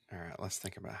let's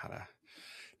think about how to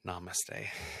namaste.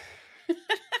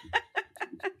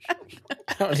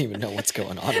 I don't even know what's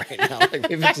going on right now. Like,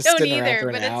 we've been just sitting around for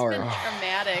an hour. It's been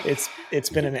traumatic. It's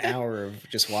been an hour of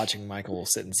just watching Michael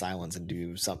sit in silence and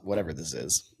do whatever this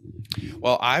is.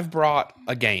 Well, I've brought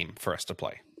a game for us to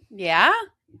play. Yeah?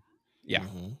 Yeah.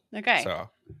 Mm-hmm. Okay. So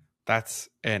that's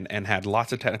and had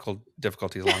lots of technical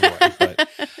difficulties along the way. But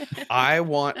I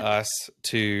want us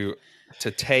to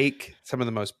take some of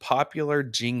the most popular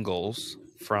jingles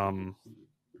from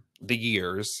the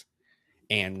years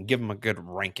and give them a good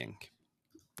ranking.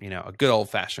 A good old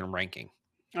fashioned ranking.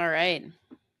 All right.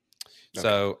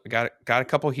 So I got a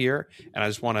couple here, and I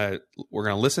just we're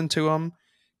going to listen to them,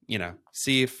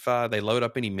 see if they load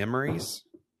up any memories,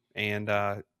 and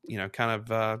kind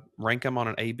of rank them on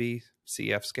an A, B,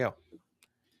 C, F scale.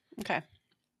 Okay.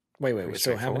 Wait.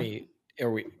 So how many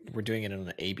are we're doing it on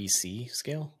an ABC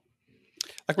scale?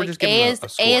 Like we're just giving a score.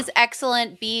 A is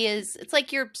excellent. B is, it's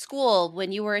like your school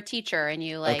when you were a teacher and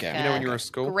you when you were in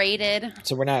school graded.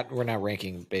 So we're not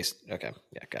ranking based. Okay,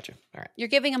 yeah, gotcha. All right, you're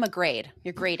giving them a grade.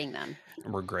 You're grading them.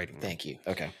 And we're grading them. Thank you.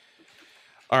 Okay.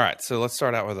 All right, so let's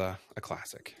start out with a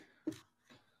classic.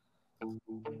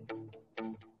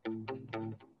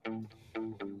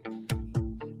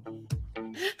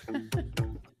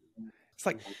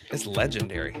 It's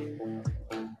legendary.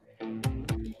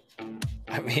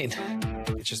 I mean,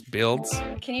 it just builds.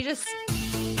 Can you just?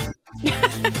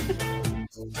 I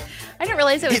didn't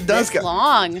realize it was this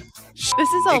long. This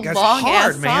is a long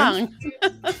ass song.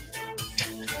 I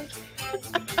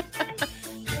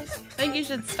think you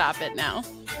should stop it now.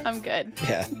 I'm good.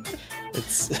 Yeah,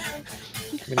 it's.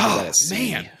 Oh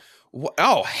man!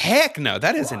 Oh heck no!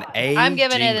 That is an A. I'm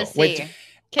giving jingle. it a C. Wait,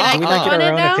 can we not get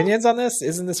our own opinions on this?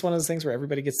 Isn't this one of those things where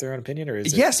everybody gets their own opinion, or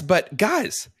is it? Yes, but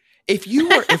guys, if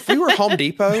we were Home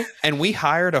Depot and we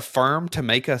hired a firm to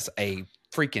make us a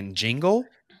freaking jingle,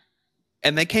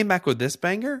 and they came back with this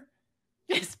banger,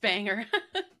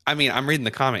 I mean, I'm reading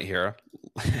the comment here.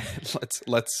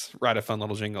 let's write a fun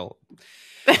little jingle.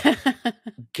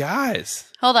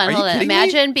 Guys, hold on.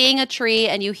 Imagine being a tree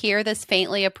and you hear this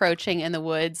faintly approaching in the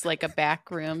woods like a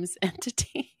backrooms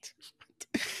entity.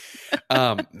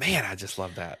 Man, I just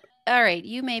love that. All right,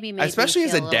 you maybe especially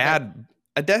as a dad.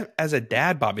 As a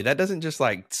dad, Bobby, that doesn't just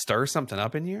like stir something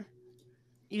up in you.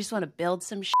 You just want to build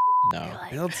some shit. No,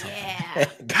 build something. Yeah.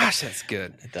 Gosh, that's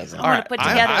good. It doesn't. All right,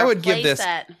 I would give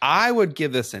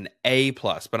this an A+,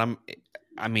 but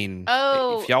I mean,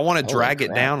 if y'all want to drag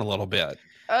it down a little bit.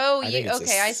 Oh,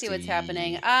 okay. I see what's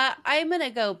happening. I'm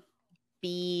gonna go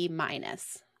B-.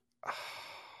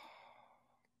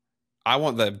 I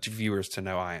want the viewers to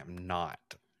know I am not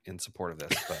in support of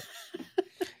this, but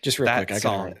just real quick,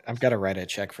 I've got to write a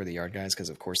check for the Yard Guys because,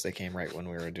 of course, they came right when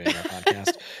we were doing our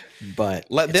podcast. But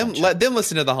let them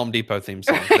listen to the Home Depot theme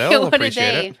song. They'll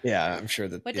appreciate it. Yeah, I'm sure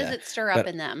that. What does it stir up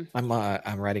in them? I'm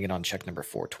writing it on check number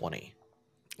 420.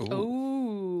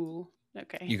 Ooh.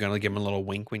 Okay. You gonna give him a little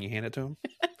wink when you hand it to him?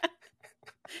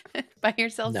 Buy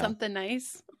yourself something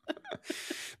nice.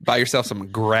 Buy yourself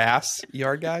some grass,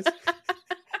 Yard Guys.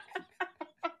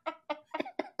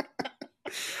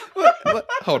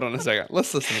 Hold on a second.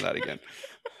 Let's listen to that again.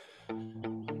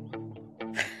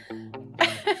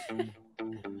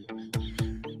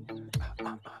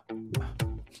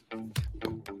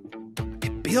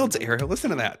 It builds, Ariel.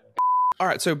 Listen to that. All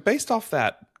right. So based off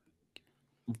that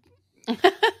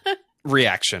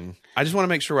reaction, I just want to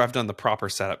make sure I've done the proper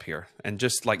setup here and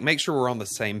just like make sure we're on the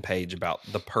same page about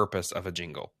the purpose of a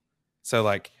jingle. So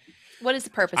like, what is the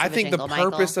purpose of a jingle, I think the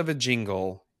purpose of a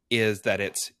jingle is that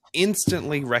it's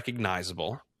instantly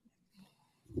recognizable.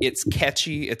 It's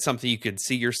catchy. It's something you could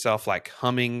see yourself like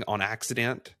humming on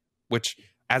accident, which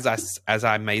as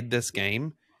I made this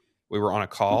game, we were on a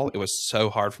call. It was so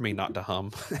hard for me not to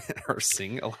hum or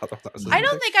sing a lot of those. I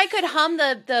don't think I could hum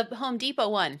the Home Depot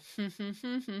one.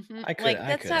 I could.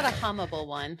 That's not a hummable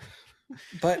one.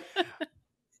 But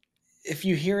if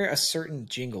you hear a certain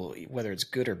jingle, whether it's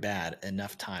good or bad,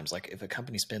 enough times, like if a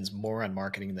company spends more on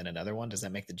marketing than another one, does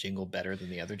that make the jingle better than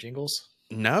the other jingles?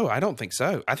 No, I don't think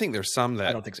so. I think there's some that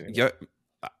I don't think so either.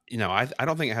 I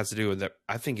don't think it has to do with that.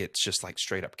 I think it's just like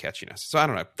straight up catchiness. So I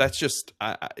don't know. That's just,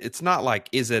 it's not like,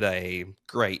 is it a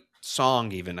great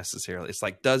song even necessarily? It's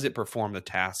like, does it perform the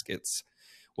task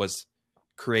was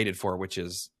created for, which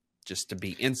is just to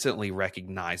be instantly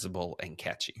recognizable and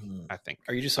catchy, I think.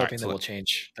 Are you just hoping that we'll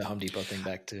change the Home Depot thing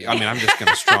back to... I mean, I'm just going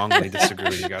to strongly disagree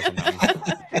with you guys on that one.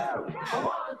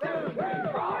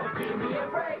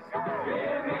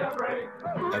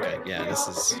 Okay, yeah, this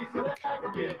is...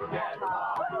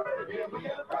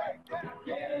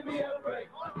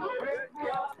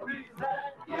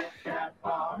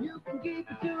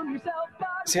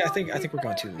 See, I think we're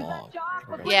going too long.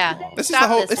 Yeah. This is Stop the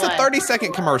whole. this It's a one.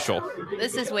 30-second commercial.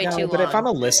 This is way No, too but long. if I'm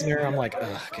a listener, I'm like,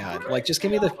 oh god, like just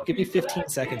give me 15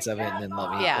 seconds of it, and then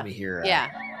let me hear. Yeah.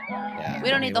 Yeah. We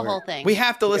don't need the whole thing. We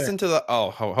have to listen to the.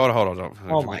 Oh, hold on.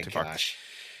 Oh my gosh.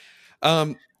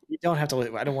 You don't have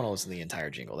to. I don't want to listen to the entire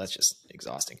jingle. That's just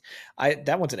exhausting.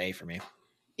 That one's an A for me.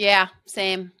 Yeah,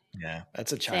 same. Yeah,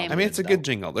 that's a child. Same. I mean, it's a good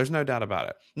jingle. There's no doubt about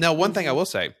it. Now, one thing I will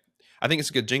say, I think it's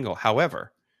a good jingle.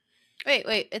 However,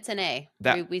 wait, it's an A.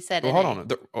 We said well, an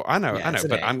hold A. on. I know,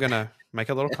 but I'm gonna make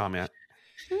a little comment.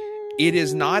 It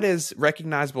is not as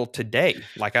recognizable today.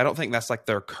 Like, I don't think that's like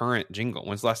their current jingle.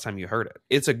 When's the last time you heard it?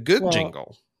 It's a good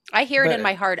jingle. I hear it in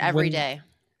my heart every day.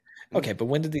 Okay, but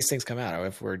when did these things come out?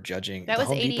 If we're judging, that the was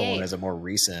Home Depot 88. one is a more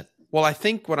recent. Well, I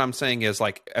think what I'm saying is,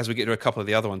 like, as we get to a couple of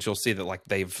the other ones, you'll see that like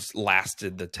they've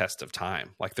lasted the test of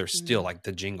time. Like they're still like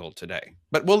the jingle today.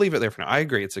 But we'll leave it there for now. I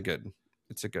agree. It's a good.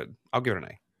 I'll give it an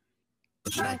A.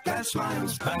 The snack that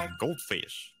smiles back,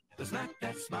 goldfish. The snack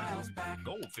that smiles back,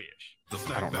 goldfish.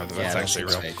 I don't know that that's actually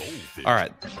real. Goldfish. All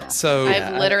right. So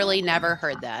I've literally never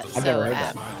heard that. I've never heard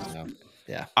that. So,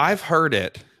 yeah, I've heard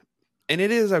it, and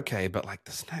it is okay. But like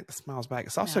the snack that smiles back,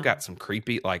 it's also got some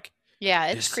creepy like. Yeah,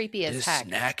 it's creepy as heck. This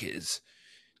snack is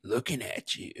looking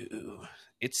at you.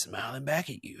 It's smiling back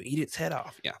at you. Eat its head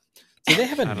off. Yeah. do they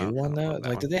have a new one though?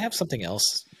 Like, do they have something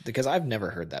else? Because I've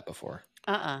never heard that before.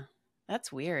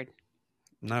 That's weird.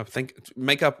 No,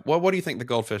 make up. What do you think the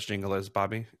goldfish jingle is,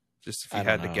 Bobby? Just if you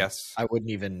had to guess. I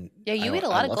wouldn't even. Yeah, you eat a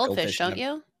lot of goldfish, don't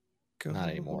you? Not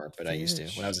anymore, but I used to.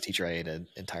 When I was a teacher, I ate an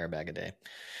entire bag a day.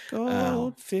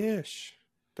 Goldfish,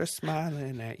 they're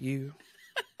smiling at you.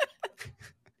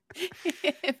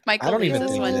 If Michael leaves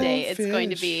us one day, it's Goldfish. going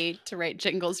to be to write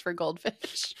jingles for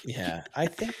goldfish. Yeah, I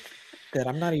think that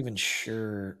I'm not even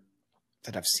sure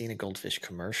that I've seen a goldfish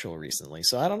commercial recently,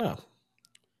 so I don't know.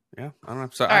 Yeah, I don't know.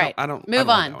 So All right, I don't move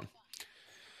I don't know on.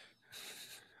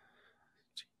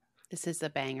 This is a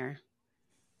banger.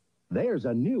 There's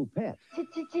a new pet.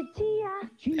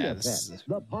 Chia this Pet,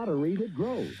 the pottery that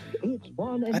grows. It's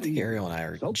fun and I think easy. Ariel and I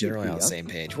are Soak generally your on the chia, same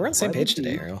page. We're on the same page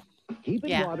today, Ariel. Keep it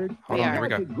Yeah, watered. Hold we on, are. here we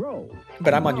go. Let it grow.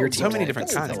 But I'm on your And team So many today. different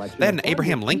That's- kinds. They had an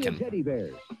Abraham Chia Lincoln. Teddy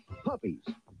bears, puppies,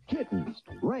 kittens,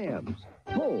 rams,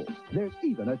 bulls. There's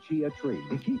even a chia tree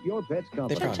to keep your pets They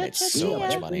company. probably made so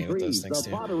much money with those things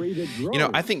too. You know,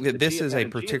 I think that this is a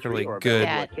particularly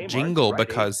good jingle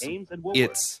because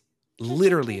it's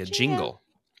literally a jingle.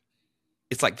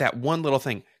 It's like that one little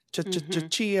thing,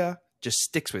 chia, just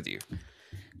sticks with you.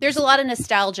 There's a lot of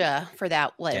nostalgia for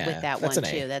that with that that's one an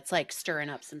A. too. That's like stirring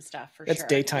up some stuff for That's sure.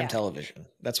 daytime Yeah. television.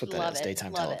 That's what that Love is. it,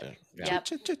 Daytime love it. television. Yeah.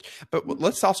 Yep. But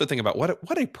let's also think about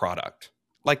what a product.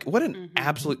 Like what an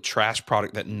absolute trash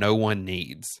product that no one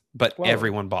needs, but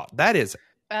everyone bought. That is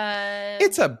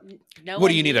it's a no what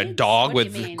do one you need a needs? dog What do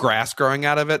you with mean? grass growing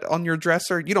out of it on your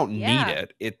dresser? You don't need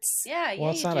it. It's Well,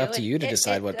 it's not up to you to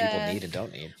decide what people need and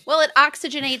don't need. Well, it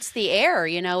oxygenates the air.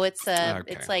 You know, it's Okay.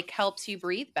 it's like helps you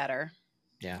breathe better.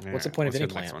 Yeah. All What's the right, point of let's any go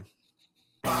to the next plant?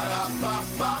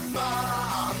 one.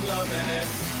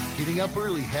 Getting up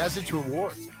early has its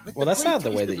rewards. Well, that's not the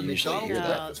way that you usually hear that.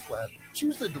 breakfast platter.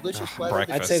 Choose the delicious platter.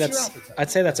 breakfast. I'd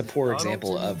say that's a poor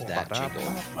example of that jingle.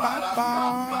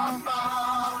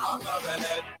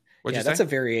 What'd Yeah, you that's say? a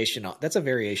variation. That's a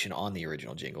variation on the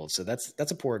original jingle. So that's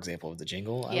a poor example of the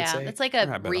jingle. I would Yeah, say. it's like a All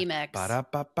right, remix.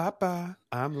 Ba-da-ba-ba-ba.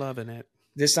 I'm loving it.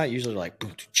 It's not usually like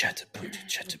boom chat boom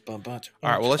chat bum bum.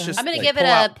 All right, well, let's just I'm gonna like, give it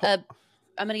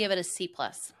I'm gonna give it a C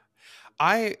plus.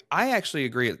 I actually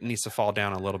agree it needs to fall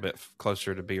down a little bit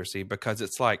closer to B or C because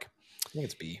it's like I think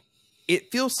it's B. it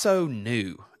feels so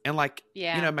new and like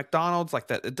Yeah. you know McDonald's like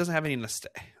that. It doesn't have any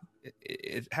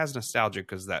it has nostalgia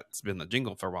because that's been the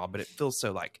jingle for a while, but it feels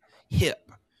so like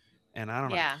hip. And I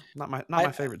don't know, Yeah. not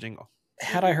my favorite jingle.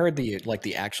 Had I heard the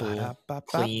actual Ba-da-ba-ba-ba.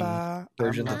 clean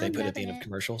version I'm that they put at the end of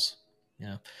commercials,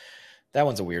 yeah, that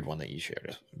one's a weird one that you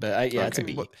shared. But it's a Okay,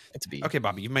 B. well- It's a B. Okay,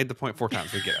 Bobby, you made the point 4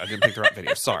 times. We get it. I didn't pick the right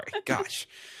video. Sorry. Gosh.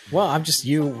 Well,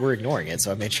 you were ignoring it,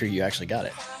 so I made sure you actually got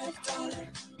it.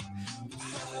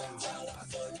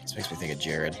 This makes me think of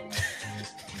Jared.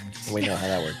 We know how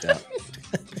that worked out.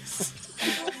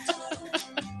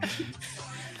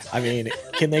 I mean,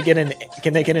 can they get an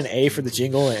A for the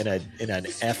jingle and an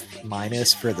F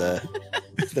minus for the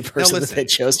person that listen. they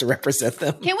chose to represent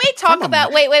them? Can we talk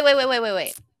about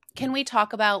wait. Can we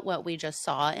talk about what we just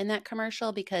saw in that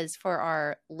commercial? Because for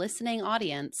our listening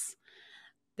audience,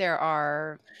 there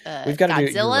are We've got to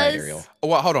do. You're right, Godzillas. Ariel. Oh,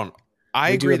 well, hold on.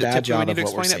 I We do agree a that bad typically we job need of to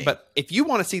what we're explain it, seeing. but if you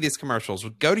want to see these commercials,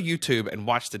 go to YouTube and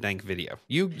watch the dank video.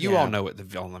 You Yeah. all know it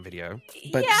on the video.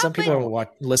 But Yeah, some people but-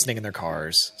 are listening in their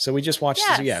cars. So we just watched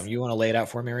this. Yeah, Yes. you want to lay it out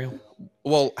for me, Ariel?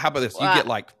 Well, how about this? You Wow. get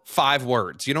like 5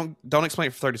 words. You don't explain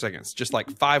it for 30 seconds. Just like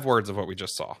 5 words of what we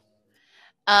just saw.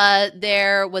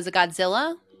 There was a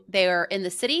Godzilla. They were in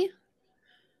the city.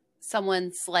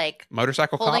 Someone's like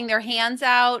Motorcycle holding cop. their hands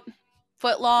out,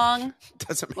 foot long.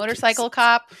 Doesn't make Motorcycle any sense.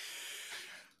 cop.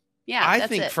 Yeah, I that's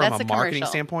think it. from That's a the marketing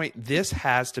commercial. standpoint, this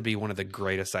has to be one of the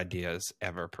greatest ideas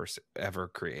ever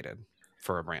created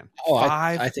for a brand. Oh,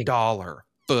 I $5 think-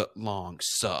 foot long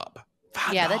sub.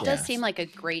 Yeah, that $5. does seem like a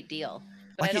great deal.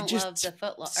 But Like, I it don't just love the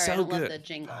foot long. Or so I don't good. love the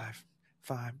jingle. $5.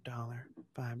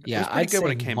 $5. Yeah, it was pretty I'd good say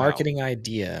when it came marketing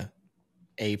idea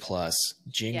A+,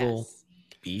 jingle Yes.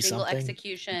 B Jingle something.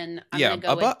 execution. I'm yeah, gonna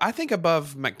go above, I think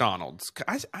above McDonald's.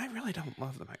 I really don't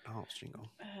love the McDonald's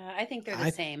jingle. with. I think they're the I-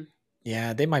 same.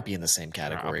 Yeah, they might be in the same I'll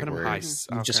category put 'em where high- you've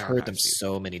I'll just put 'em heard high them C.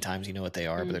 so many times, you know what they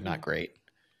are, but they're not great.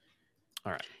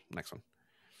 All right, next one.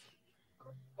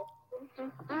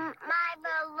 My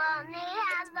baloney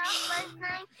has a first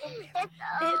name. It's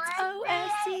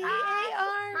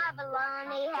O-S-C-A-R. My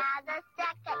baloney has a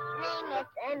second name.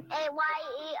 It's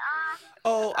M-A-Y-E-R.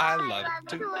 Oh, I I love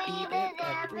to eat it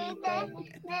every day. And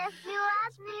if you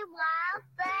ask me why, I'll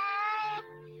say,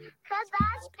 'cause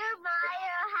Oscar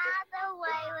Mayer has a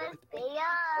way with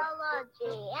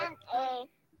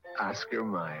B-O-L-O-G-N-A. Oscar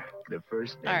Mayer, the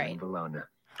first name All right. in Bologna.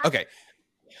 Okay.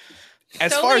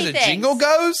 As So far as many a things. jingle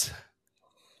goes,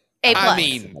 A plus. I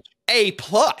mean, A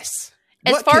plus.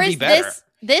 as What far could be as better?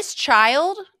 this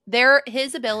child,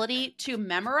 his ability to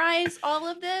memorize all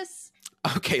of this.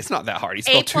 Okay, it's not that hard. He A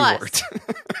spelled 2 plus. words.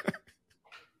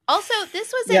 Also,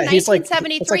 this was in Yeah, he's like-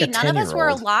 1973. it's like a None of us were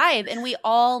 10-year-old. alive, and we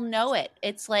all know it.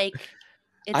 It's like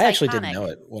it's I actually iconic. didn't know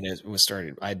it when it was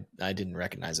started. I didn't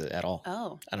recognize it at all.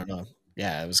 Oh, I don't know.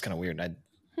 Yeah, it was kind of weird.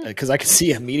 Because I could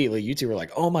see immediately you two were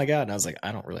like, "Oh my god!" And I was like,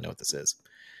 "I don't really know what this is,"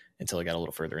 until I got a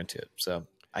little further into it. So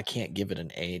I can't give it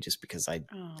an A just because I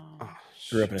oh. Oh,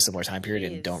 grew up in a similar time period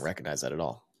and Jeez. don't recognize that at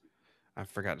all. I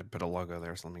forgot to put a logo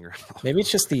there, so let me grab it. Maybe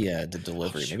it's just the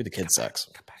delivery. Oh, shoot. Maybe the kid Come back, sucks.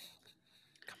 Come back.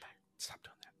 Come back. Stop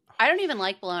doing that. I don't even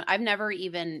like bologna. I've never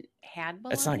even had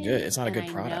bologna. It's not good. It's not a and good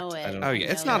I product. know it. I don't Oh yeah,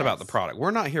 I it's know not it about the is. product.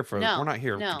 We're not here No, no.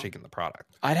 critiquing the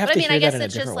product. I'd have But I to mean, I hear guess that in a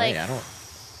it's just different like way. I don't.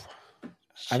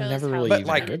 I've shows never how really But, even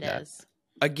like- heard it that. is.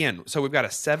 Again, so we've got a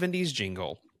 70s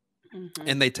jingle, Mhm.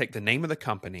 and they take the name of the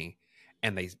company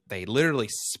and they literally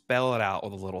spell it out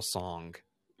with a little song.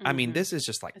 I mean, Mhm. this is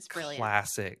just like It's brilliant.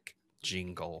 classic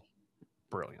jingle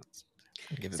brilliance.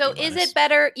 I'd give it So B is minus. it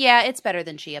better? Yeah, it's better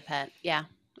than Chia Pet. Yeah.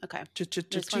 Okay.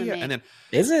 Just wanna Chia. make- And then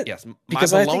Is it? yes,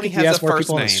 Because my I think baloney if you has ask a more first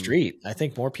people on name. the street, I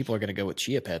think more people are going to go with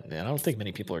Chia Pet. And I don't think as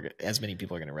many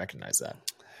people are going to recognize that.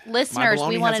 Listeners, we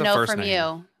baloney want has to a know first from name.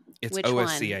 you It's which one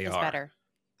is OSCAR. better.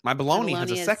 My baloney has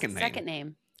a Bologna is second name. Second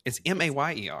name. It's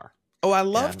MAYER. Oh, I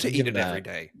love I'm to eat giving it every that-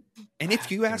 day. And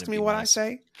if you giving ask it me B what I minus.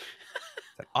 say,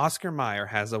 that Oscar Mayer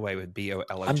has a way with BOLOG.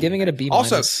 I'm giving it a B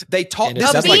Also, minus. they taught And this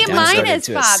if A is that's like B down, start minus,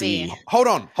 into a C. Bobby. Hold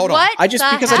on. What I just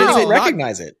the because I didn't hell? even Not-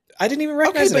 recognize it. I didn't even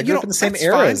recognize but it. I you grew up don't- in the same that's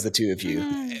era fine. as the two of you.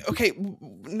 Mm. Okay,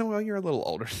 no, well, you're a little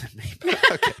older than me.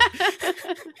 But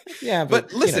okay. Yeah, But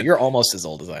but listen- you're almost as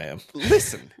old as I am.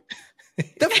 Listen,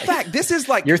 the fact this is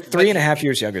like You're 3.5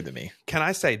 years younger than me. Can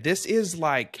I say this is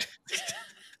like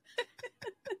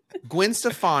Gwen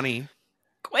Stefani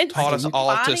Gwen taught us all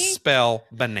to Stefani? spell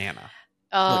banana.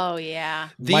 Oh yeah.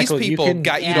 These Michael, people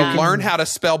got you Yeah. to learn how to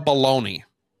spell baloney,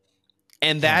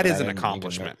 and that Yeah, is but an I didn't even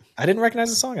accomplishment. know- I didn't recognize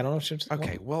the song. I don't know if it's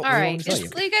Okay, well, All what do you right. want me to tell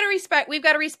Just, you? we gotta respect. We've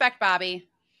got to respect Bobby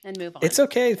and move on. It's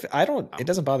okay. If I don't. It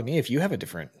doesn't bother me if you have a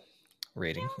different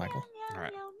rating, Michael. all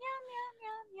right.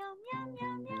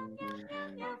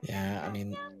 Yeah, I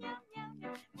mean,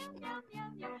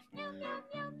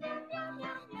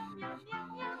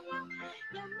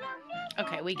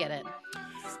 Okay, we get it.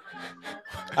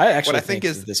 I actually I think think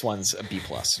is- this one's a B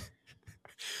plus.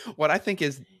 What I think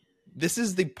is this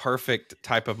is the perfect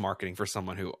type of marketing for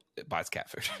someone who buys cat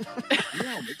food.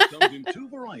 Now mix comes in 2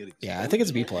 varieties. Yeah, I think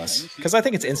it's a B plus because I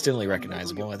think it's instantly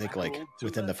recognizable. I think like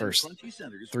within the first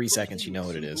 3 seconds, you know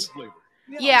what it is.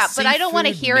 Yeah, but I don't want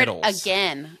to Seafood hear middles. it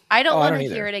again. I don't Oh, I want don't to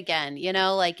either. hear it again. You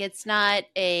know, like it's not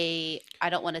a. I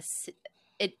don't want to.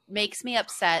 It makes me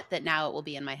upset that now it will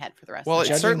be in my head for the rest. Well, of it's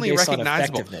the Judging certainly based on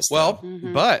recognizable. effectiveness, Well, though.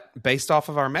 Mhm. but based off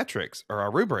of our metrics or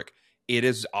our rubric, it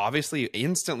is obviously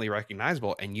instantly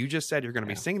recognizable. And you just said you're going to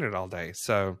be Yeah. singing it all day,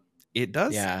 so it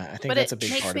does. Yeah, I think but that's it a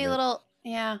big makes part me of a it. little.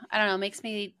 Yeah, I don't know. Makes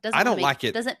me doesn't. I don't make, like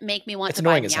it. Doesn't make me want It's to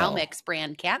buy annoying as Meow hell. Mix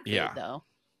brand cat food Yeah. though.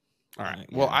 All right.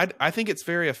 Yeah. Well, I think it's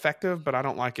very effective, but I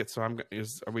don't like it. So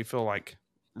we feel like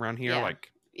around here, Yeah.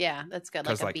 like Yeah, that's good. Like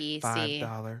Because a like B, C.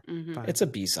 $5. Mhm. It's a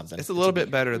B something. It's a little bit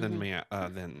B. better than Mhm. me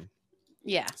than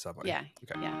Yeah. Subway. Yeah.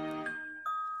 Okay. Yeah.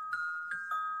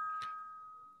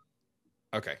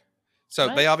 Okay. So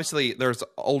What? they obviously there's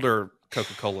older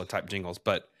Coca-Cola type jingles,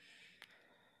 but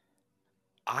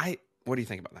what do you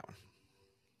think about that one?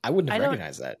 I wouldn't I have don't-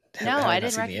 recognized that. No, had I not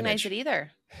didn't seen the recognize image. it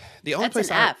either. The only That's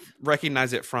place an I F.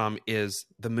 recognize it from is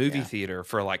the movie Yeah. theater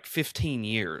for like 15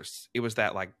 years. It was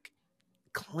that like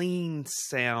clean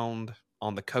sound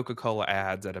on the Coca-Cola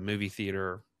ads at a movie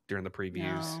theater during the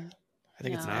previews. No. I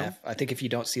think it's an No. F. I think if you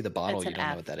don't see the bottle, It's you an don't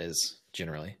know F. what that is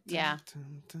generally. Yeah.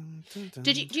 Do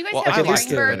Do you guys Well, have I like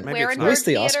the- Warenberg, maybe it's not. At least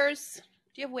the Oscar- theaters?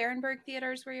 Do you have Warenberg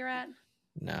theaters where you're at?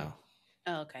 No.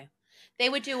 Oh, okay. They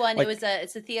would do one. Like-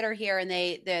 It's a theater here, and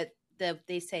they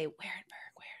say Warenberg,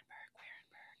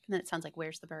 and then it sounds like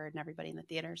 "Where's the bird?" and everybody in the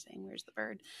theater is saying "Where's the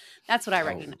bird?" That's what I Oh.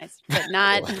 recognize, but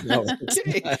not. No, it's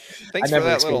Okay. not. Thanks I for never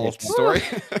that little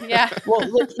experienced story. Yeah. Well,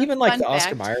 look, even like Fun the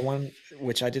Oscar fact. Mayer one,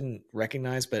 which I didn't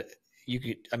recognize, but you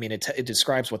could. I mean, it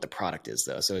describes what the product is,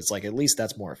 though. So it's like at least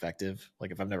that's more effective.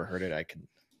 Like if I've never heard it, I can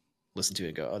listen to it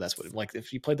and go, "Oh, that's what." Like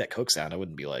if you played that Coke sound, I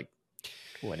wouldn't be like,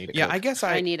 "Oh, I need a Yeah, Coke." I guess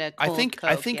I need a. I Cold think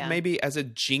Coke, yeah. maybe as a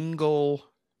jingle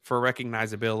for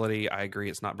recognizability, I agree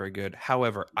it's not very good.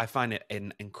 However, I find it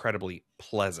an incredibly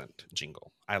pleasant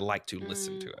jingle. I like to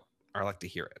listen to it. Or I like to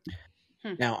hear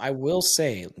it. Now I will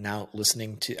say, now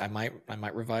listening to, I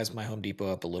might revise my Home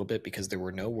Depot up a little bit because there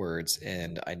were no words,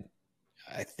 and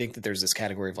I think that there's this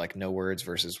category of like no words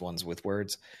versus ones with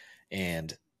words,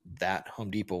 and that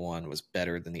Home Depot one was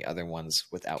better than the other ones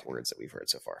without words that we've heard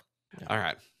so far. All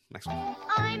right. Next one.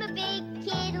 I'm a big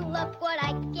kid, look what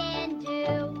I can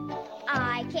do.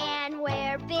 I can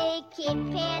wear big kid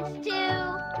pants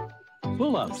too.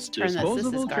 Pull-ups, Turn this. This is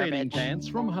disposable training garbage. pants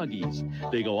from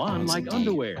Huggies. They go on Those like indeed.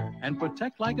 underwear and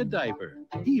protect like a diaper,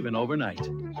 even overnight.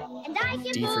 And I can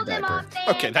D for pull them diaper.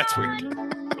 off Okay, and that's weird. on.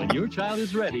 When your child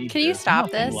is ready, Can you there's stop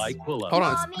nothing this? like pull-ups. Hold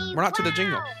on. Mommy, We're not to the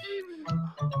jingle.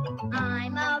 wow.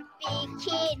 I'm a big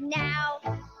kid now.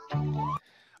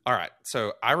 All right.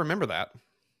 So I remember that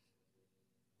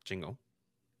jingle.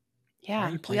 Why are Yeah,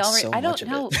 you we playing already. so I much don't of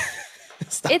know.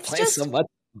 it? Stop It's playing just- so much.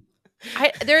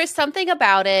 There is something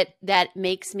about it that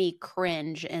makes me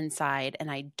cringe inside,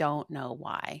 and I don't know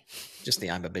why. Just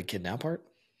the "I'm a big kid now" part.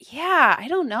 Yeah, I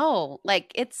don't know.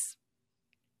 Like it's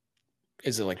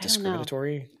Is it like I don't know.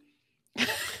 discriminatory?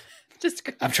 just.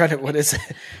 I'm trying to. What is it?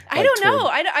 I like, don't know.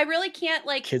 toward I really can't.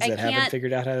 Like Kids I that haven't can't.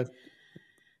 figured out how to.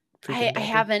 poop in a I diaper?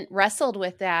 haven't wrestled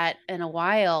with that in a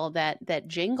while. That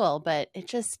jingle, but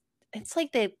it's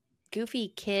like the goofy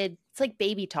kid. It's like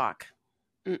baby talk.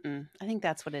 I think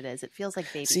that's what it is. It feels like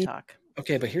baby See, talk.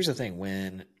 Okay, but here's the thing: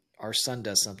 when our son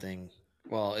does something,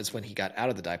 well, it's when he got out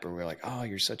of the diaper. We're like, "Oh,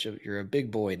 you're a big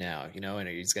boy now," you know, and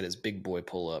he's got his big boy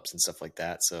pull-ups and stuff like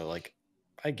that. So, like,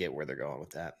 I get where they're going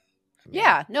with that. I mean,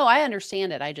 Yeah, no, I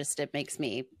understand it. It makes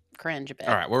me cringe a bit.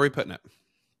 All right. Where are we putting it?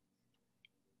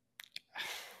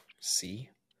 C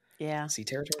Yeah. C I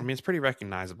territory. mean, it's pretty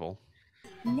recognizable.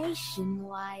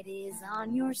 Nationwide is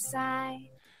on your side.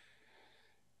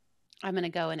 I'm going to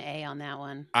go an A on that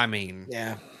one. I mean,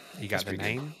 Yeah, you that's got the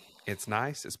pretty good. name. It's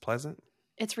nice. It's pleasant.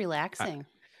 It's relaxing.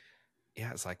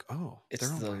 Yeah. It's like, oh, It's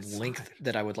they're on the my length side.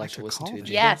 that I would I like to should listen call to. a them.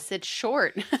 jingle. Yes, it's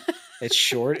short. It's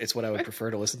short. It's what I would prefer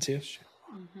to listen to.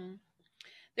 Mhm.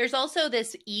 There's also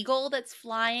this eagle that's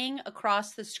flying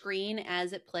across the screen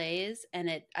as it plays,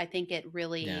 and I think it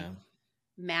really Yeah,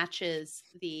 matches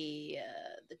the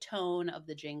tone of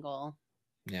the jingle.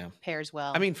 yeah. Pairs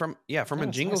well. I mean, from No, a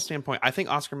it's jingle nice. standpoint, I think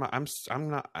Oscar. I'm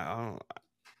not.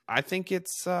 I think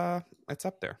it's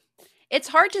up there. it's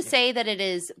hard to say that it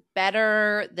is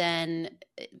better than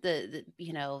the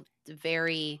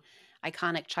very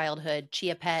iconic childhood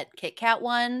Chia Pet Kit Kat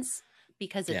ones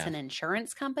because it's Yeah. an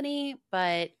insurance company,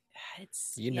 but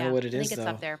it's You know what it I is, think it's though.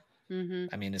 up there. Hmm.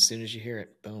 I mean, as soon as you hear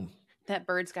it, boom, That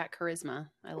bird's got charisma.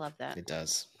 I love that. it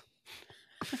does.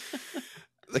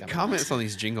 The got my comments nuts. on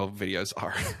these jingle videos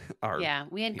are Yeah,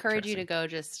 we encourage you to interesting. go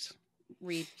just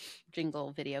read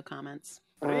jingle video comments.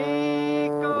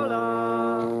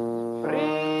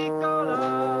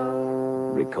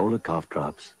 Ricola cough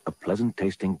drops, a pleasant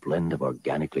tasting blend of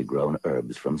organically grown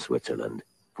herbs from Switzerland.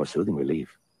 For soothing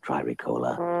relief, try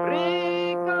Ricola.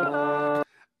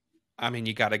 I mean,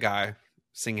 you got a guy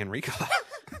singing Ricola.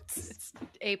 It's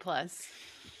A plus.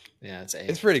 Yeah, it's A.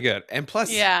 It's pretty good, and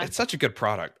plus, Yeah. it's such a good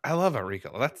product. I love a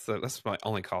Ricola. That's my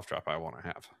only cough drop I want to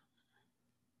have.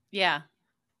 Yeah,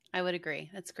 I would agree.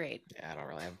 That's great. Yeah, I don't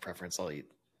really have a preference. I'll eat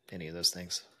any of those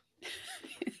things.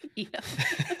 Yeah.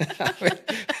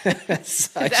 Is Is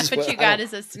that what you got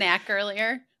as a snack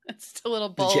earlier? It's a little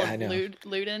bowl Yeah, I of know.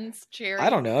 Luden's cherry. I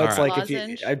don't know. All It's right. like if you,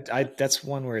 lozenge. I that's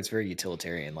one where it's very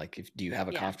utilitarian. Like, do you have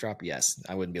a Yeah. cough drop? Yes.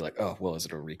 I wouldn't be like, oh, well, is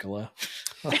it a Ricola?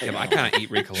 Yeah, I kind of eat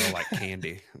Ricola like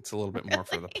candy. It's a little bit more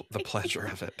for the pleasure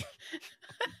of it.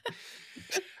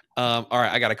 All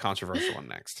right, I got a controversial one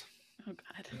next. Oh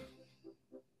God.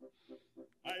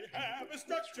 I have a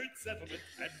structured settlement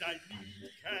and I need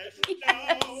cash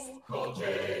now. Call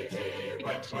J.G.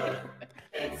 Wentworth.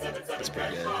 877 That's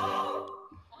pretty good. I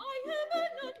have an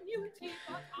annuity,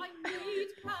 but I need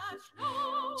cash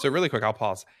now. So really quick, I'll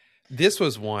pause. This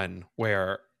was one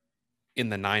where in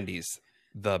the 90s,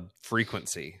 the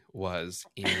frequency was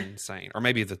insane. Or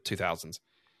maybe the 2000s.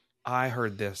 I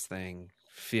heard this thing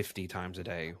 50 times a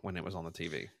day when it was on the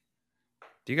TV.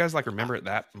 Do you guys like remember it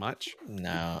that much?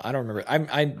 No, I don't remember.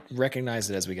 I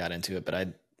recognized it as we got into it, but I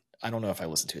don't know if I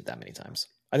listened to it that many times.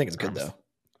 I think it's good though.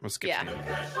 We'll skip Yeah. to it.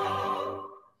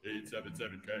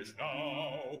 877 cash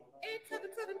now.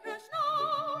 877 cash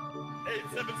now.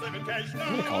 877 cash now.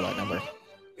 I'm gonna call that number.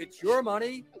 It's your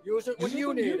money. Use it when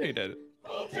you need it.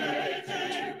 Call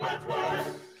J.G.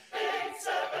 Wentworth.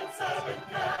 877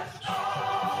 cash now.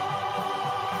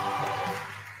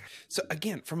 So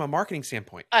again, from a marketing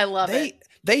standpoint, I love it.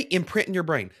 They imprint in your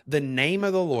brain the name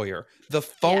of the lawyer, the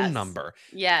phone Yes. number,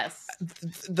 Yes. a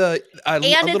it's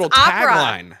little opera.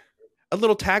 tagline. A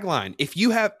little tagline. If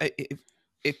you have,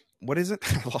 if what is it?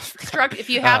 If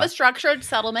you have a structured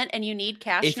settlement and you need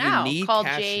cash if now, you need call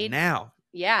cash Jade. now,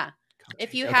 Yeah. call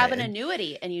If Jade. you Okay. have an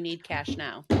annuity and you need cash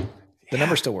now, The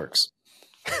number still works.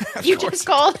 Of you course. just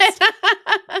called it.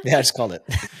 Yeah, I just called it.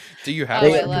 Do you have?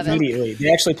 Oh, They I love it. immediately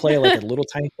they actually play like a little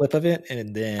tiny clip of it,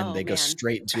 and then Oh, they go man.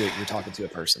 straight into it. You're talking to a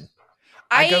person.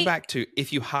 I go back to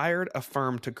if you hired a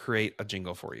firm to create a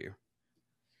jingle for you,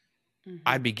 Mhm.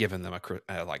 I'd be giving them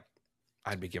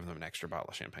I'd be giving them an extra bottle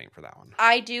of champagne for that one.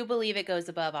 I do believe it goes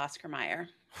above Oscar Mayer.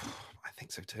 I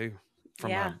think so too, from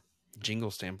Yeah. a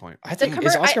jingle standpoint. I think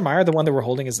is Oscar Mayer the one that we're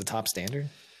holding as the top standard?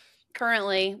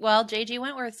 Currently, well, J.G.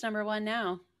 Wentworth's number one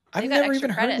now. I've They've got never extra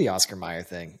even credit. heard the Oscar Mayer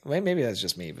thing. Well, maybe that's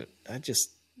just me, but I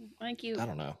Thank you. I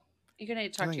don't know. You're gonna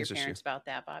need to talk to think your it's just you. parents about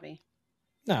that, Bobby.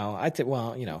 No, I think.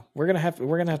 Well, we're gonna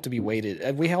have to be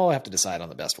weighted. We all have to decide on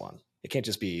the best one. It can't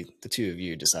just be the two of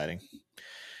you deciding.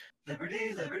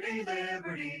 Liberty, liberty,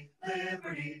 liberty,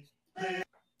 liberty, liberty.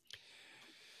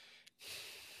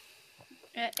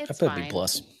 It's I put fine. B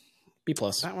plus. B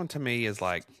plus. That one to me is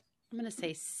like, I'm gonna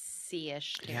say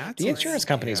C-ish. Yeah, The insurance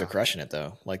companies yeah. are crushing it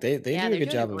though. Like they Yeah, do a they're good doing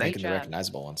a job of great making the job.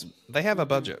 recognizable ones. they have a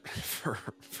budget for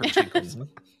jingles.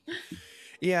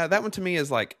 Yeah, that one to me is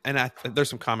like, and there's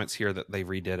some comments here that they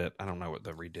redid it. I don't know what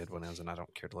the redid one is, and I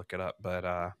don't care to look it up. But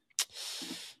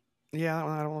yeah, that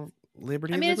one, I don't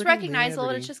liberty. I mean, it's liberty, recognizable, but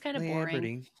liberty, it's just kind of boring.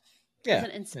 liberty. Yeah,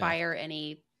 Doesn't inspire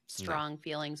any strong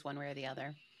feelings one way or the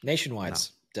other.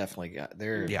 Nationwide's definitely got.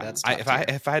 They're Yeah, That's if top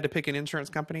tier. I had to pick an insurance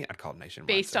company, I'd call it Nationwide.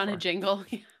 Based so on a far. jingle.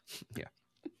 Yeah. Hey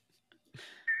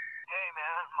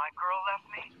man, my girl left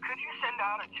me. Could you send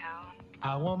out a tune?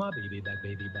 I want my baby back,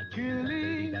 baby back,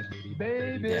 baby back,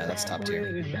 baby back. Yeah, that's top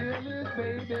tier.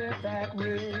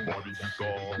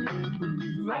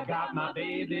 I got my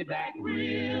baby back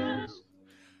ribs.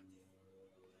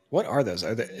 What are those?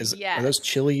 Are Yes. those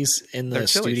chilies in the They're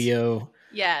Chili's. studio?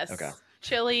 Yes. Okay.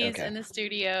 Chili's Okay. in the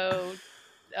studio.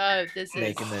 This is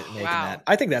Making wow. that.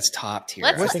 I think that's top tier.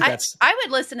 Let's I think that's I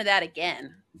would listen to that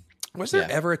again. Was there Yeah.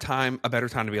 ever a better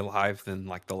time to be alive than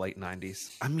like the late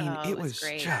 90s? I mean, Oh, it it was was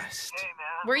great. just. Hey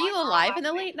man, Were you my girl alive left in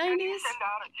the me. late Could you 90s? send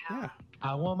out a tune? Yeah.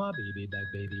 I want my baby back,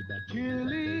 baby back,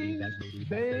 baby back,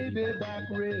 baby back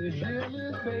ribs,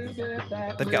 baby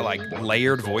back. They've got like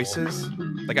layered voices.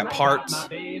 They got parts. My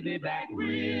baby back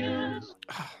ribs.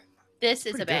 This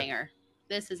is Pretty a good. banger.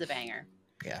 This is a banger.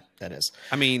 yeah, that is.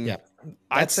 I mean, Yeah,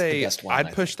 I'd that's the say best one, I I'd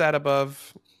think. push that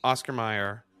above Oscar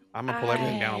Mayer. I'm gonna pull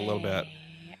everything down a little bit.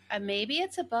 Maybe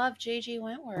it's above J.G.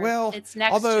 Wentworth. Well, it's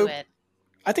next although- to it.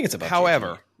 I think it's about.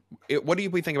 However, what do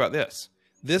we think about this?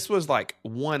 This was like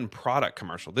one product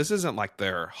commercial. This isn't like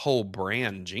their whole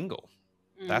brand jingle.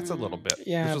 That's a little bit.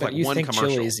 Yeah, this was but like you one think commercial.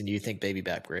 Chili's and you think baby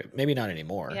back rib. Maybe not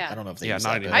anymore. Yeah. I don't know if they Yeah, use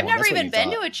not that, but anymore. I've never that's what even you been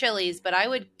thought. to a Chili's, but I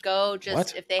would go just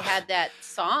What? if they had that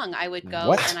song. I would go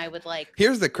What? and I would like.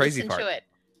 Here's the crazy listen part. To it.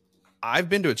 I've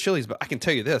been to a Chili's, but I can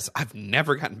tell you this: I've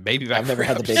never gotten baby back. I've never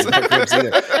had the ribs. baby back ribs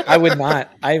either. I would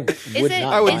not. I would it-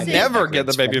 not. I would buy baby never back get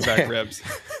the ribs from baby back there. ribs.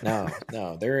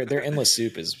 No, their endless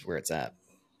soup is where it's at.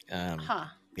 Huh?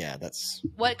 Yeah, that's.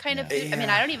 What kind of food? I mean,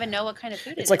 I don't even know what kind of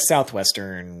food It's it like is.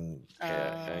 southwestern.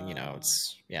 You know, Oh.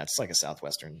 it's like a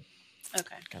southwestern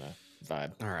Okay. kind of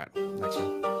vibe. All right, next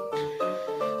one.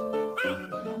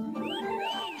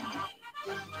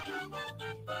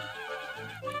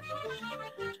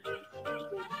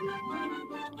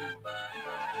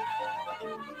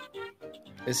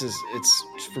 It's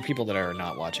for people that are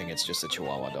not watching. It's just a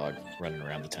Chihuahua dog running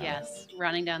around the town. Yes,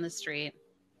 running down the street.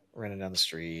 Running down the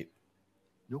street.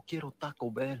 Yo quiero Taco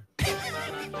Bell.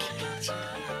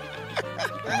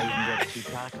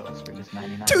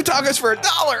 Two tacos for $1.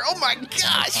 Oh my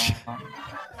gosh!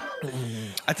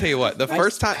 I tell you what, the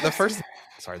first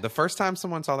time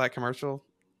someone saw that commercial,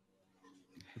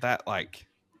 that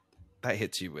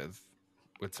hits you with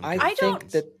some. I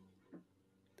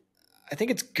think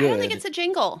it's good. I don't think it's a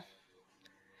jingle.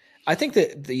 I think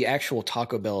that the actual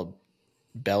Taco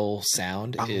Bell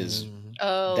sound is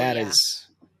is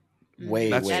way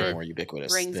more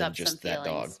ubiquitous brings than up just some that dog.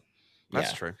 feelings.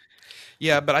 That's true.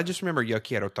 Yeah, but I just remember Yo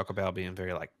Quiero Taco Bell being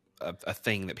very like a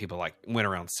thing that people like went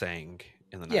around saying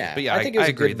in the 90s. Yeah, But yeah, I think it was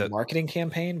a agree good that marketing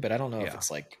campaign, but I don't know if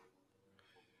it's like,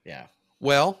 yeah.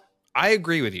 Well, I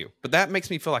agree with you, but that makes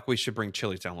me feel like we should bring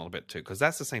Chili's down a little bit too, because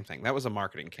that's the same thing. That was a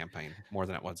marketing campaign more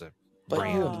than it was a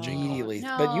brand jingle.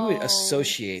 But you would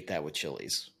associate that with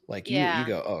Chili's. Like you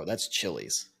go, oh, that's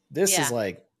Chili's. This is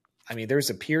like, I mean, there's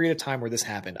a period of time where this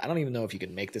happened. I don't even know if you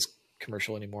could make this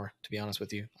commercial anymore, to be honest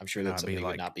with you. I'm sure that somebody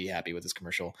would not be happy with this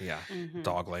commercial. Yeah.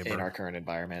 Dog labor in our current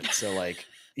environment. So like,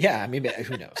 yeah, I mean,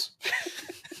 who knows?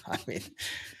 I mean,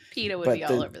 PETA would be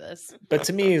all over this. But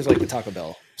to me, it's like the Taco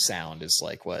Bell sound is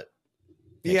like what.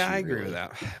 Yeah, I agree with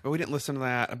that. But we didn't listen to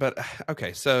that. But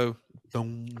okay, so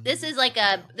boom. This is like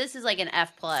an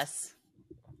F+. Oh,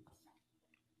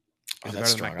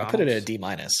 that's strong. I'll put it at a D-.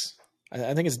 I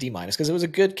think it's D- because it was a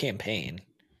good campaign.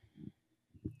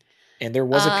 And there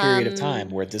was a period of time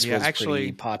where this was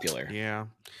pretty popular. Yeah.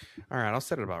 All right, I'll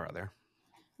set it about right there.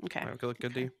 Okay. That look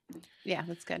good to you? Yeah,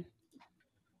 that's good.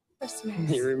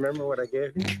 You remember what I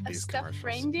gave you? A stuffed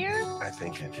reindeer? I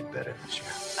think I did better this year.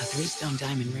 A 3-stone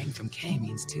diamond ring from Kay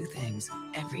means 2 things.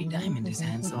 Every diamond is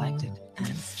hand-selected,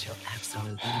 and she'll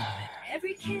absolutely love it.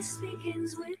 Every kiss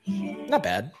begins with kiss. Not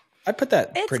bad. I put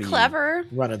that It's pretty clever.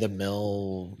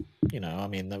 Run-of-the-mill, I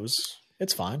mean,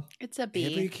 it's fine. It's a B.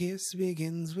 Every kiss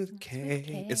begins with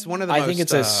K. It's one of the most I think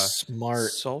it's a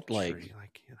smart, sultry,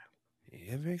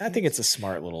 I think it's a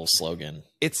smart little slogan.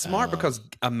 It's smart because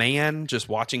a man just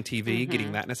watching TV,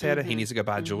 getting that in his head, he needs to go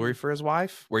buy jewelry for his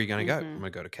wife. Where are you going to go? I'm going to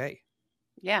go to K.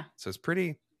 Yeah. So it's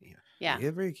pretty. Yeah.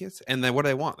 Every kiss. And then what do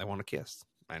they want? They want a kiss.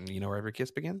 And you know where every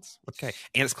kiss begins? With K.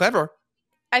 And it's clever.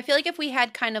 I feel like if we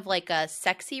had kind of like a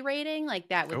sexy rating, like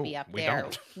that would be up we there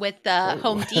don't. with the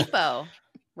Home Depot,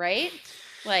 right?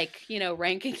 Like,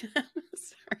 ranking them.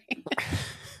 Sorry.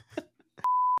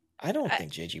 I don't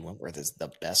think JG Wentworth is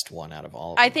the best one out of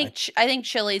all of I them. think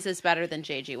Chili's is better than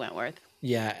JG Wentworth.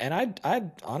 Yeah, and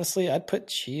I'd honestly put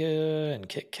Chia and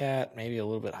Kit Kat maybe a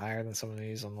little bit higher than some of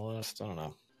these on the list. I don't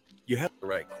know. You have the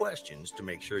right questions to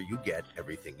make sure you get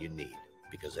everything you need.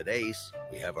 Because at Ace,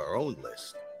 we have our own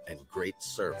list, and great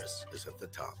service is at the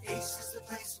top. Ace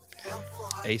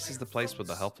is the place with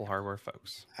the helpful hardware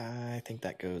folks. I think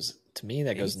that goes, to me,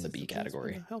 that goes in the B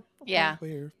category. Yeah.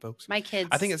 Hardware folks. My kids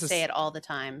say it all the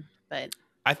time, but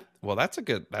that's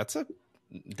a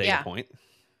data point.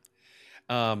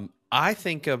 I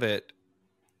think of it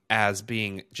as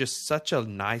being just such a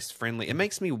nice, friendly. It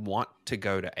makes me want to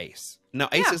go to Ace. Now,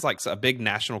 Ace is like a big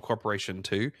national corporation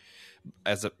too,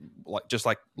 just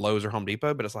like Lowe's or Home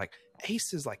Depot. But it's like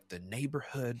Ace is like the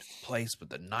neighborhood place with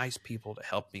the nice people to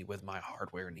help me with my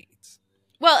hardware needs.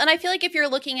 Well, and I feel like if you're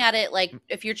looking at it, like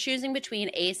if you're choosing between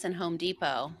Ace and Home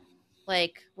Depot,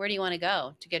 like where do you want to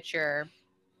go to get your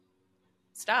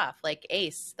stuff? Like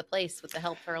Ace, the place with the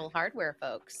helpful hardware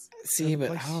folks. See,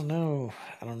 but I don't know.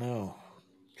 Or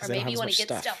maybe you want to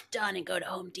get stuff done and go to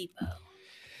Home Depot.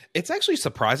 It's actually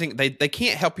surprising. They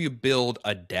can't help you build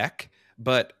a deck,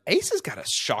 but Ace has got a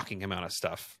shocking amount of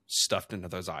stuff stuffed into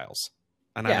those aisles.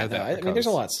 And I know that. I mean, there's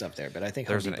a lot of stuff there, but I think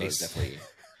Home there's Depot an is Ace definitely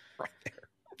right there.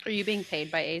 Are you being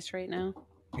paid by Ace right now?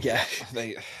 Yeah,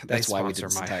 that's why we sponsor did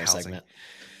this my entire housing.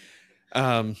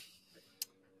 segment.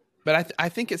 But I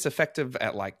think it's effective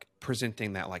at like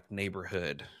presenting that like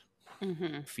neighborhood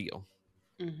feel.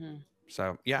 Mm-hmm.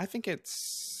 So yeah, I think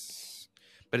it's.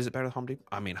 But is it better than Home Depot?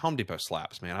 I mean, Home Depot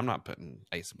slaps, man. I'm not putting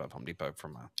Ace above Home Depot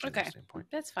from a standpoint.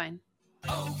 That's fine.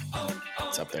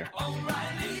 It's up there.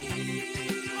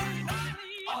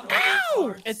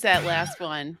 Ow! It's that last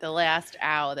one, the last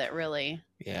ow that really.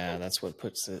 Yeah, that's what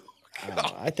puts it.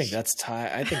 I think that's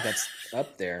I think that's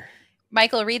up there.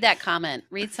 Michael, read that comment.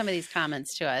 Read some of these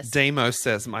comments to us. Damos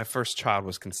says, my first child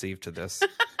was conceived to this.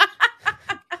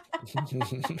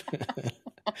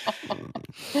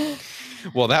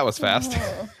 Well, that was fast.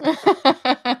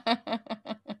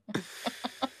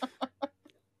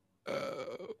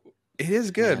 It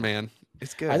is good, man.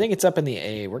 It's good. I think it's up in the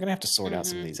A. We're gonna have to sort out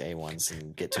some of these A ones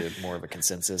and get to more of a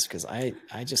consensus because I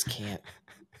just can't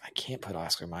put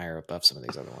Oscar Mayer above some of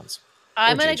these other ones.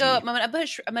 I'm Or gonna JG. go.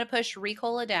 I'm gonna push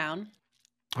Ricola down.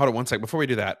 Hold on one sec. Before we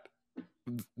do that,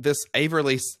 this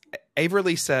Averly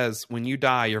says, when you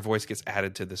die, your voice gets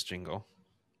added to this jingle,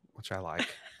 which I like.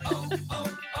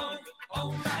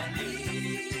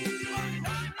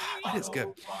 That is good.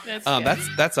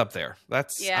 That's up there. I'm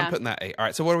putting that A. All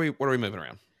right. So what are we moving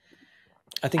around?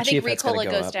 I think Ricola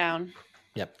go goes up. down.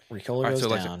 Yep, Ricola goes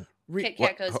down. Kit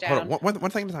Kat goes down. Hold on. One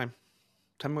thing at a time.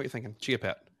 Tell me what you're thinking. Chia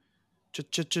Pet.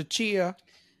 Chia.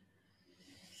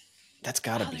 That's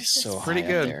got to be so high pretty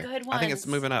good. up there. Good I think it's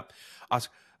moving up.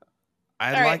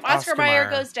 Oscar Mayer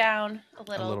goes down a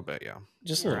little. A little bit, yeah.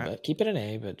 Just a little bit. Keep it an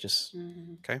A, but just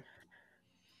okay.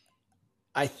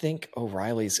 I think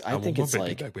O'Reilly's. I think it's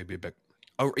like.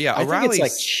 Oh yeah, I O'Reilly's. think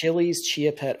it's like Chili's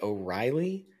Chia Pet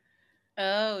O'Reilly.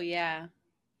 Oh yeah.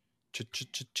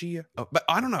 Chia. Oh, but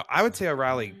I don't know. I would say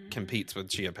O'Reilly competes with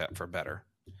Chia Pet for better.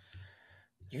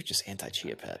 You're just anti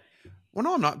Chia Pet. Well,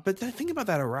 no, I'm not. But think about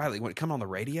that O'Reilly when it come on the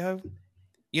radio.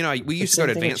 You know, we used to go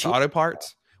to Advanced Auto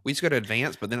Parts. We used to go to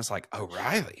Advanced, but then it's like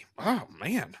O'Reilly. Oh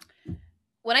man.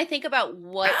 When I think about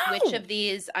which of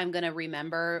these I'm going to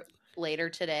remember later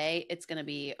today, it's going to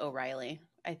be O'Reilly.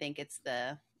 I think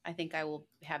I will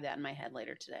have that in my head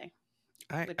later today.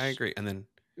 I agree. And then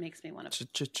makes me want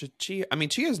to Chia. I mean,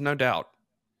 Chia is no doubt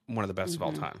one of the best of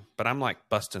all time, but I'm like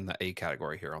busting the A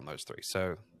category here on those three.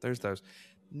 So there's those.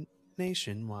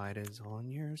 Nationwide is on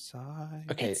your side.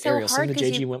 Okay, Ariel, sing the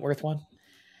JG Wentworth one.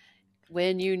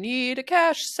 When you need a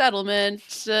cash settlement.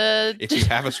 If you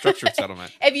have a structured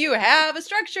settlement. If you have a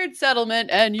structured settlement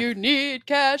and you need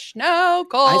cash now,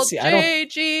 call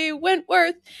JG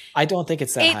Wentworth. I don't think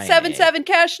it's that 877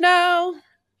 cash now.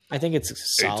 I think it's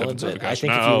solid, but I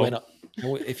think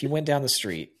if you went down the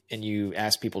street and you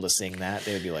asked people to sing that,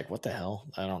 they would be like, "What the hell?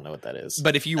 I don't know what that is."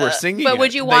 But if you were singing, but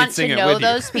would you want to know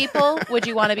those people? Would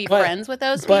you want to be friends with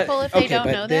those people if they don't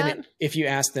know that? If you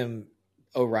ask them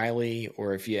O'Reilly,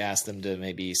 or if you ask them to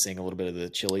maybe sing a little bit of the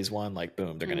Chili's one, like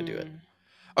boom, they're going to do it.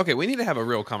 Okay, we need to have a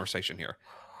real conversation here.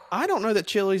 I don't know that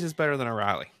Chili's is better than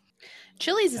O'Reilly.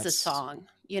 Chili's is a song.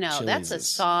 You know, that's a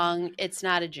song. It's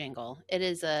not a jingle.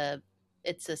 It's a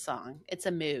song. It's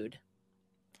a mood.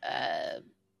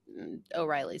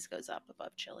 O'Reilly's goes up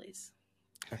above Chili's.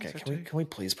 Okay, can we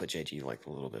please put JG like a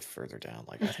little bit further down?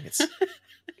 Like I think it's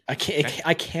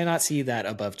I cannot see that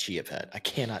above Chia Pet. I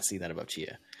cannot see that above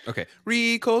Chia. Okay,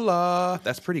 Ricola.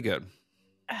 That's pretty good.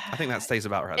 I think that stays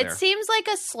about right there. It seems like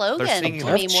a slogan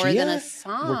to me more than a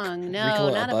song. No,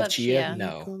 Ricola not above Chia.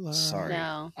 No, Ricola. sorry.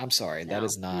 No. I'm sorry. That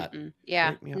is not.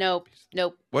 Yeah. Nope.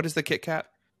 What is the Kit Kat?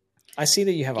 I see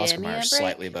that you have Oscar Mayer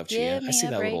slightly above Chia. I see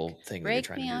that little thing that you're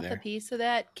trying to do there. Break me off a piece of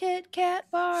that Kit Kat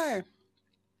bar.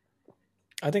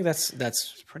 I think that's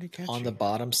pretty catchy. On the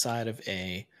bottom side of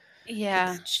A.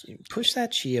 Yeah. Push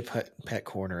that Chia Pet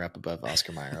corner up above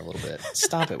Oscar Mayer a little bit.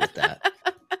 Stop it with that.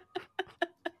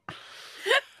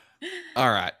 All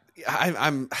right.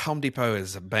 I'm Home Depot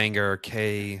is a banger.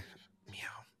 K.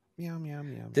 Meow, meow,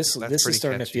 meow. This is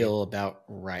starting to feel about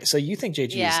right. So you think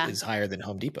JG is higher than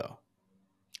Home Depot?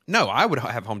 No, I would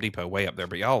have Home Depot way up there,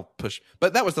 but y'all push.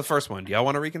 But that was the first one. Do y'all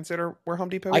want to reconsider where Home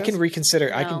Depot is? I can reconsider.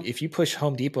 No. I can if you push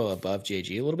Home Depot above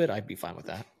JG a little bit, I'd be fine with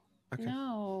that. Okay.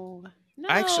 No.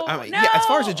 Actually, yeah. As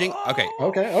far as a jingle,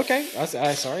 okay.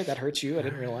 Sorry, that hurts you. I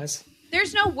didn't realize.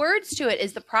 There's no words to it.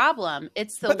 Is the problem?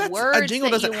 It's the words. A jingle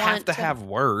that doesn't you have want to have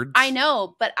words. I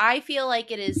know, but I feel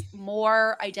like it is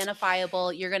more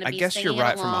identifiable. You're going to be. I guess singing you're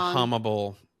right along. from a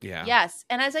hummable. Yeah. Yes,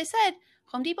 and as I said,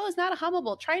 Home Depot is not a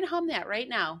hummable. Try and hum that right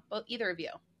now, both either of you.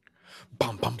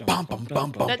 Bum bum bum bum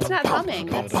bum bum. That's not humming.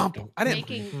 That's I didn't.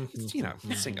 making. It's,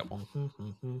 singable.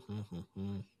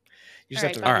 You just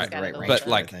have to right, range, but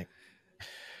like.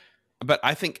 But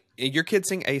I think your kids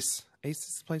sing Ace. Ace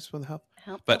is the place for the help.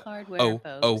 Help but the hardware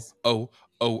folks.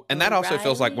 And that also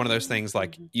feels like one of those things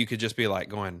like you could just be like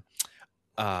going,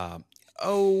 like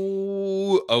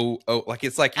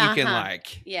it's like you can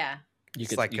like you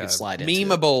could like slide into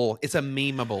memeable. It's a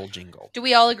memeable jingle. Do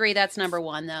we all agree that's number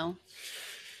one though?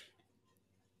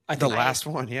 The last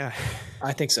one, yeah.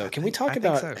 I think so. Can we talk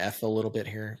about F a little bit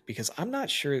here? Because I'm not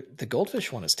sure the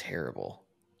Goldfish one is terrible.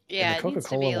 Yeah, and the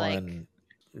Coca-Cola one.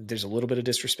 There's a little bit of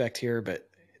disrespect here, but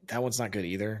that one's not good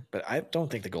either. But I don't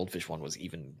think the Goldfish one was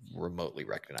even remotely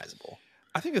recognizable.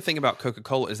 I think the thing about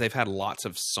Coca-Cola is they've had lots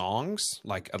of songs,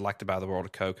 like I'd Like to Buy the World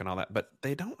of Coke and all that, but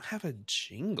they don't have a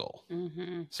jingle.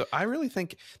 Mm-hmm. So I really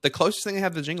think the closest thing they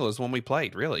have to the jingle is one we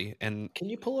played, really. And can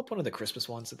you pull up one of the Christmas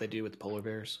ones that they do with the polar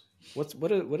bears? What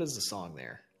is the song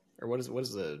there? Or what is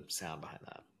the sound behind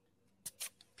that?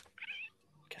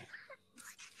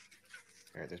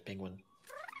 All right, there's Penguin.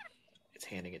 It's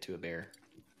handing it to a bear.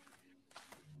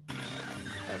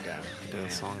 Okay. The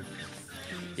song.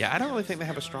 Yeah, I don't really think they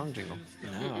have a strong jingle.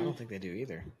 No, I don't think they do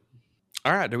either.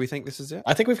 All right, do we think this is it?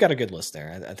 I think we've got a good list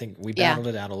there. I think we battled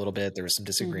it out a little bit. There was some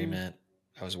disagreement.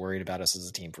 I was worried about us as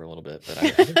a team for a little bit, but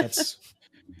I think that's.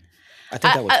 I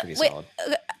think that was pretty solid.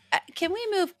 Can we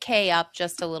move K up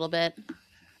just a little bit?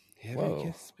 Whoa.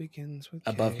 Kiss begins with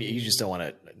Above K. me, you just don't want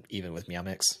to even with Meow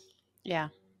Mix. Yeah.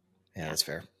 Yeah, that's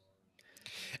fair.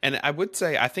 And I would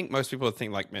say, I think most people would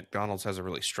think like McDonald's has a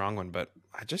really strong one, but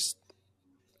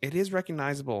it is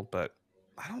recognizable, but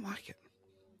I don't like it.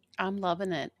 I'm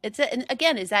loving it. And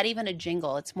again, is that even a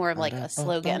jingle? It's more of like a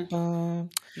slogan. No,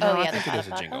 I think it is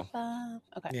a jingle.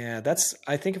 Okay. Yeah,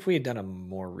 I think if we had done a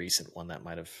more recent one, that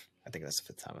might have. I think that's the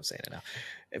fifth time I'm saying it now.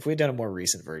 If we had done a more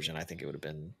recent version, I think it would have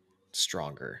been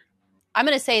stronger. I'm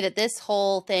going to say that this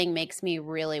whole thing makes me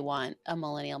really want a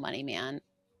Millennial Money Man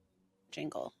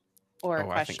jingle or a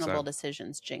questionable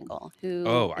decisions jingle.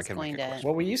 Who is going to?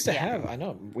 Well, we used to have. I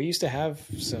know we used to have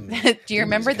some. Do you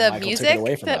remember the music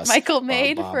that Michael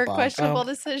made for questionable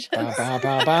decisions?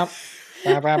 Questionable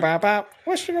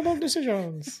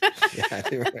decisions. Yeah,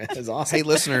 it was awesome. Hey,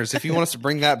 listeners, if you want us to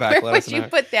bring that back, let us know. Where would you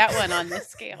put that one on the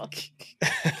scale?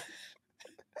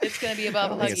 It's going to be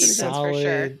above Huggies, that's for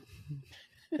sure.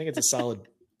 I think it's a solid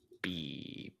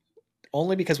B.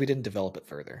 Only because we didn't develop it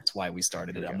further. That's why we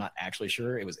started it. I'm not actually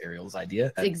sure. It was Ariel's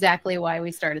idea. That's exactly why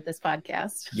we started this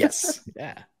podcast. Yes.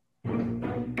 Yeah.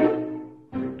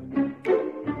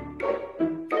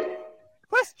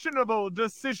 Questionable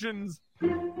decisions.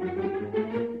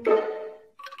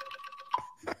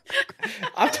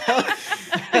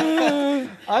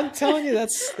 I'm telling you,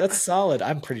 that's solid.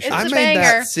 I'm pretty sure. It's I a made banger.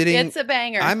 that sitting. It's a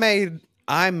banger.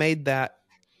 I made that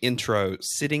intro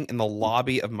sitting in the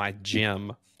lobby of my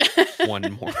gym one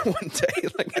day.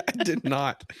 Like I did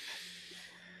not.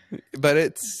 But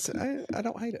I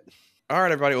don't hate it. All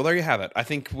right, everybody. Well, there you have it. I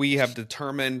think we have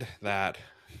determined that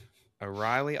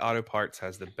O'Reilly Auto Parts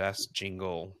has the best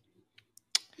jingle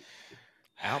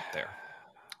out there.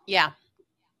 Yeah.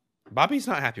 Bobby's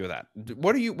not happy with that.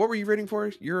 What were you rooting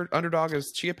for? Your underdog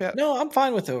is Chia Pet? No, I'm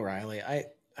fine with O'Reilly. I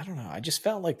don't know. I just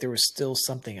felt like there was still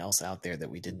something else out there that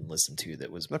we didn't listen to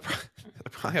that was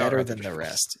better than the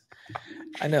rest.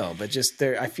 I know, but just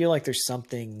there, I feel like there's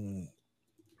something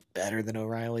better than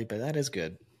O'Reilly, but that is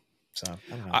good. So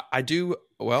I don't know. I do.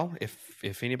 Well,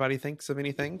 if anybody thinks of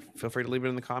anything, feel free to leave it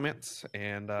in the comments.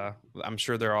 And I'm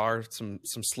sure there are some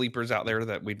sleepers out there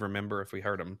that we'd remember if we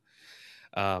heard them.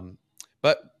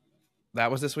 But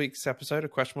that was this week's episode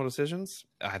of Questionable Decisions.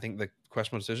 I think the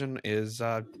questionable decision is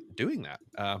doing that.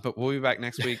 But we'll be back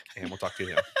next week, and we'll talk to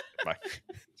you then. Bye.